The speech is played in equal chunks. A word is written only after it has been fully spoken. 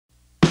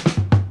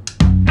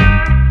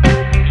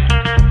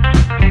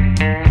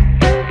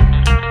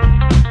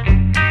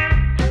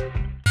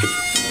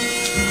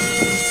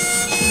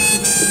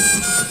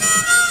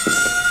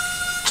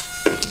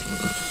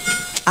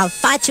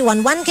fight you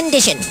on one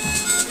condition.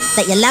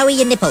 That you lower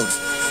your nipples.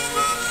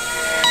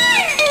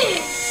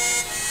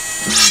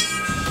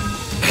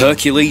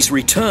 Hercules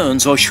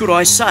Returns, or should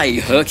I say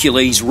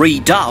Hercules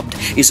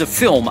Redubbed, is a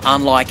film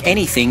unlike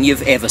anything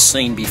you've ever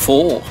seen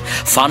before.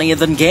 Funnier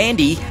than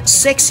Gandhi,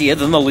 sexier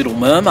than The Little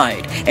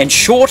Mermaid, and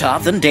shorter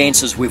than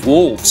Dances with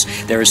Wolves.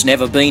 There has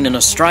never been an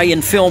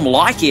Australian film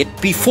like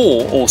it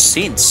before or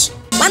since.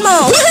 One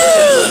more!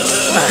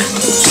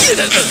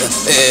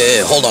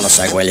 Hold on a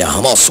sec, will you?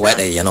 I'm all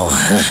sweaty, you know.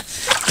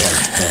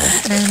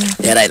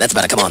 Yeah, right, that's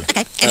better. Come on.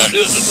 Okay.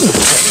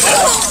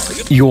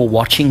 You're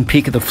watching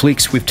Pick of the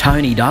Flicks with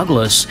Tony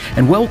Douglas,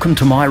 and welcome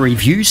to my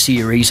review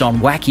series on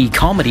wacky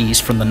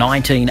comedies from the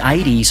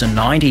 1980s and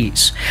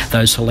 90s.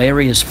 Those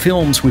hilarious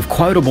films with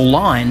quotable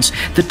lines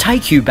that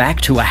take you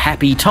back to a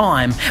happy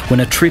time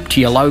when a trip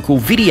to your local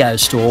video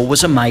store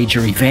was a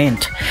major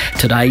event.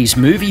 Today's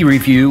movie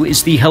review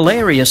is the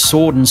hilarious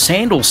sword and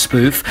sandal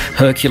spoof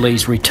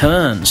Hercules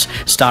Returns,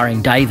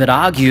 starring David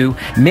Argue,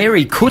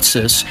 Mary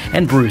Coustas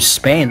and Bruce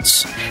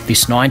Spence.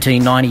 This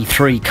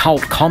 1993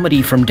 cult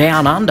comedy from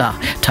Down Under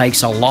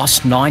takes a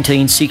lost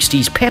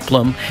 1960s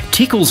Peplum,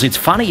 tickles its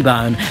funny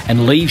bone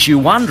and leaves you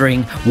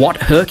wondering what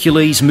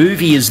Hercules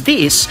movie is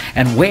this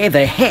and where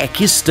the heck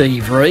is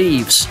Steve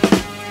Reeves?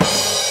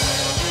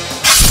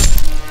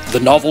 The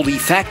novelty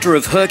factor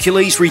of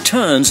Hercules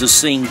Returns is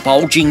seeing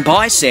bulging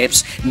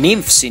biceps,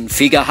 nymphs in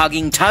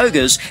figure-hugging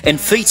togas, and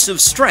feats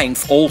of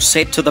strength all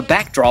set to the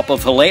backdrop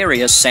of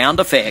hilarious sound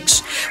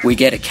effects. We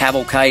get a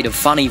cavalcade of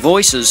funny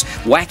voices,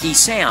 wacky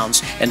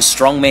sounds, and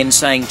strongmen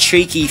saying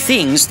cheeky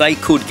things they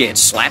could get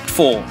slapped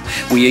for.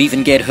 We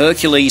even get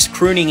Hercules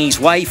crooning his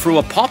way through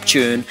a pop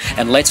tune,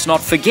 and let's not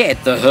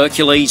forget the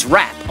Hercules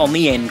rap on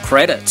the end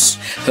credits.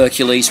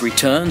 Hercules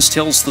Returns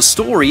tells the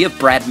story of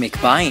Brad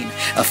McBain,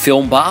 a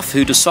film buff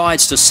who decides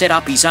to set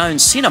up his own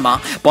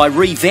cinema by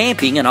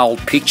revamping an old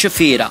picture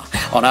theatre.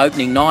 On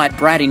opening night,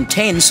 Brad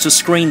intends to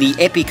screen the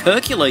epic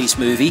Hercules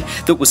movie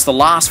that was the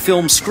last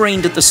film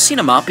screened at the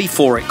cinema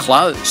before it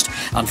closed.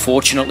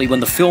 Unfortunately,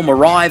 when the film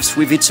arrives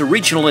with its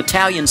original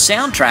Italian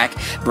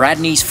soundtrack, Brad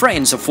and his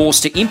friends are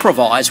forced to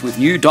improvise with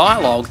new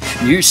dialogue,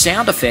 new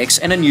sound effects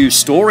and a new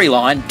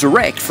storyline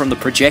direct from the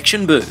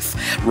projection booth.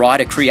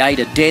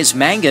 Writer-creator Des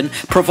Mangan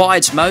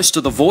provides most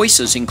of the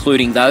voices,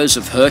 including those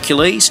of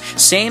Hercules,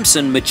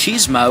 Samson,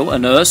 Machismo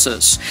and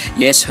Ursus.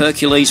 Yes,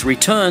 Hercules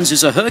Returns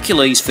is a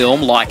Hercules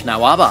film like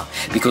no other,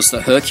 because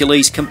the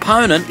Hercules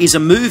component is a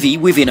movie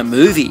within a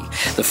movie.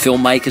 The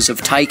filmmakers have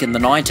taken the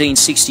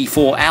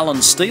 1964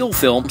 Alan Steele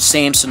film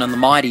Samson and the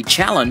Mighty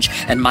Challenge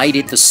and made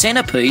it the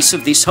centrepiece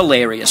of this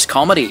hilarious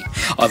comedy.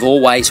 I've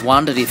always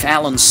wondered if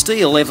Alan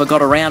Steele ever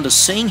got around to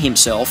seeing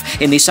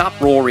himself in this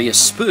uproarious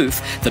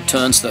spoof that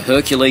turns the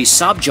Hercules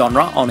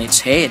subgenre on its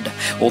head.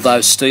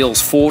 Although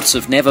Steele's thoughts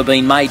have never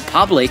been made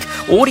public,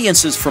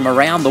 audiences from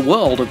around the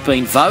world have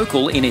been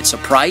vocal in its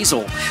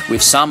appraisal,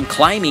 with some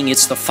claiming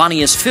it's the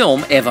funniest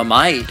film ever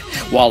made.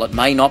 While it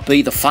may not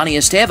be the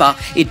funniest ever,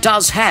 it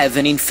does have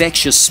an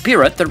infectious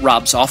spirit that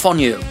rubs off on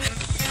you.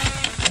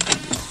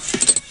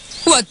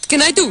 What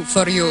can I do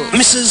for you?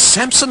 Mrs.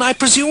 Sampson, I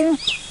presume?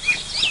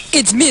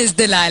 It's Miss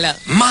Delilah.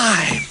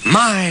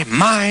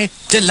 My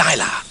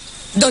Delilah.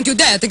 Don't you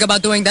dare think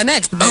about doing the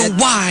next bit. Oh,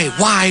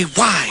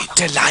 why,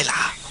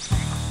 Delilah?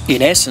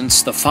 In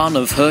essence, the fun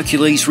of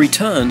Hercules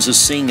Returns is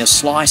seeing a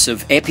slice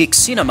of epic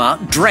cinema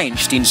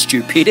drenched in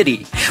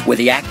stupidity, where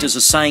the actors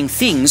are saying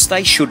things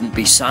they shouldn't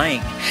be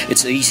saying.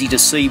 It's easy to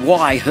see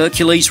why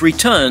Hercules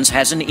Returns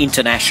has an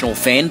international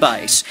fan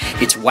base.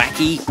 It's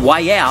wacky,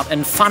 way out,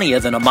 and funnier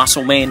than a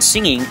muscle man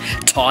singing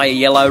 "Tie a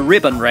Yellow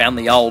Ribbon Round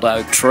the Old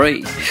Oak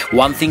Tree."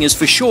 One thing is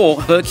for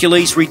sure,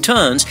 Hercules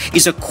Returns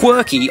is a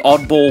quirky,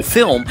 oddball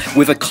film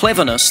with a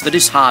cleverness that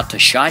is hard to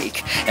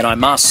shake. And I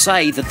must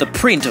say that the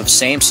print of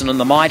Samson and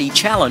the Mighty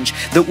Challenge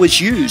that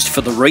was used for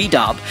the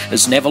redub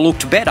has never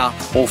looked better,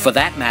 or for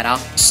that matter,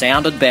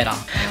 sounded better.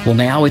 Well,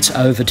 now it's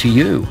over to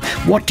you.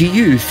 What do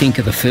you think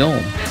of the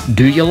film?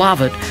 Do you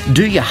love it?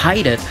 Do you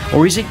hate it?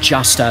 Or is it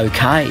just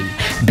okay?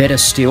 Better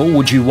still,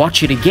 would you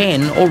watch it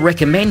again or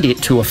recommend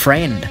it to a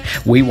friend?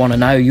 We want to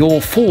know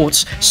your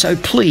thoughts, so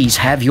please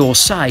have your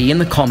say in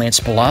the comments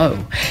below.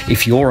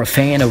 If you're a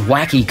fan of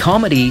wacky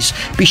comedies,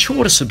 be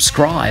sure to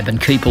subscribe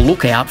and keep a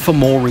lookout for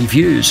more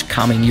reviews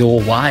coming your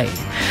way.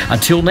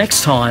 Until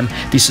next time,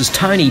 this is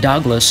Tony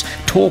Douglas,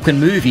 talking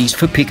movies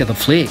for Pick of the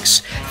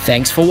Flicks.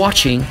 Thanks for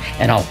watching,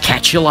 and I'll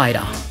catch you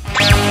later.